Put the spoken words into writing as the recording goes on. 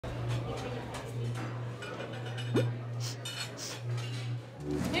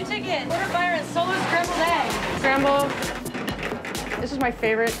bacon, quarter fire, and solo scrambled egg. Scramble. This is my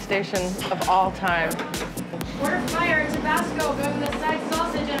favorite station of all time. Quarter fire, Tabasco, going with a side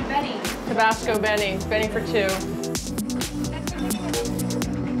sausage and a Benny. Tabasco Benny. Benny for 2.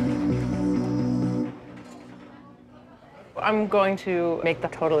 I'm going to make the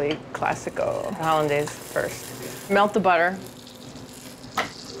totally classico hollandaise first. Melt the butter.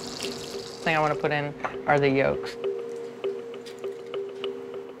 Thing I want to put in are the yolks.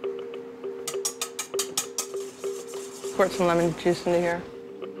 Squirt some lemon juice into here.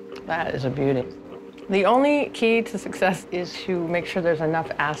 That is a beauty. The only key to success is to make sure there's enough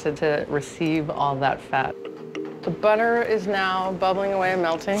acid to receive all that fat. The butter is now bubbling away and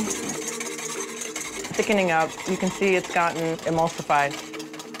melting. Thickening up. You can see it's gotten emulsified.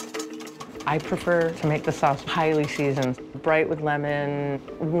 I prefer to make the sauce highly seasoned, bright with lemon,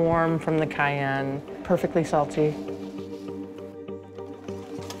 warm from the cayenne, perfectly salty.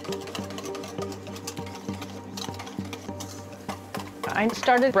 I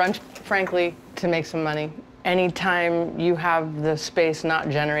started brunch, frankly, to make some money. Anytime you have the space not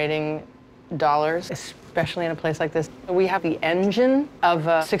generating dollars, especially in a place like this, we have the engine of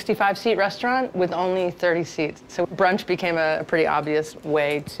a 65-seat restaurant with only 30 seats. So brunch became a pretty obvious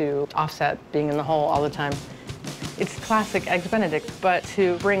way to offset being in the hole all the time. It's classic Eggs Benedict, but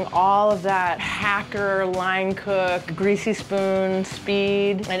to bring all of that hacker, line cook, greasy spoon,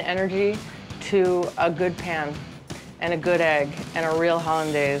 speed, and energy to a good pan and a good egg and a real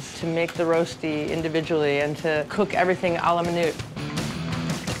hollandaise, to make the roasty individually and to cook everything a la minute.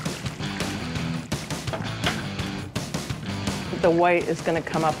 The white is gonna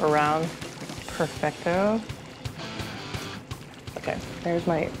come up around. Perfecto. Okay, there's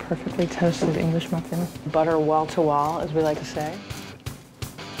my perfectly toasted English muffin. Butter wall to wall, as we like to say.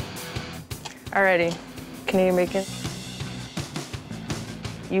 Alrighty, Canadian bacon.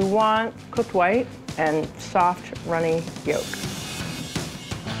 You want cooked white and soft, runny yolk.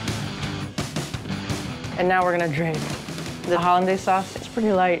 And now we're gonna drain. The hollandaise sauce is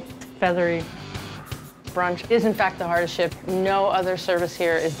pretty light, feathery. Brunch is in fact the hardest shift. No other service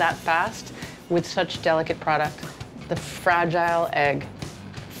here is that fast with such delicate product. The fragile egg.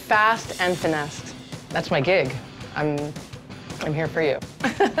 Fast and finessed. That's my gig. I'm here for you.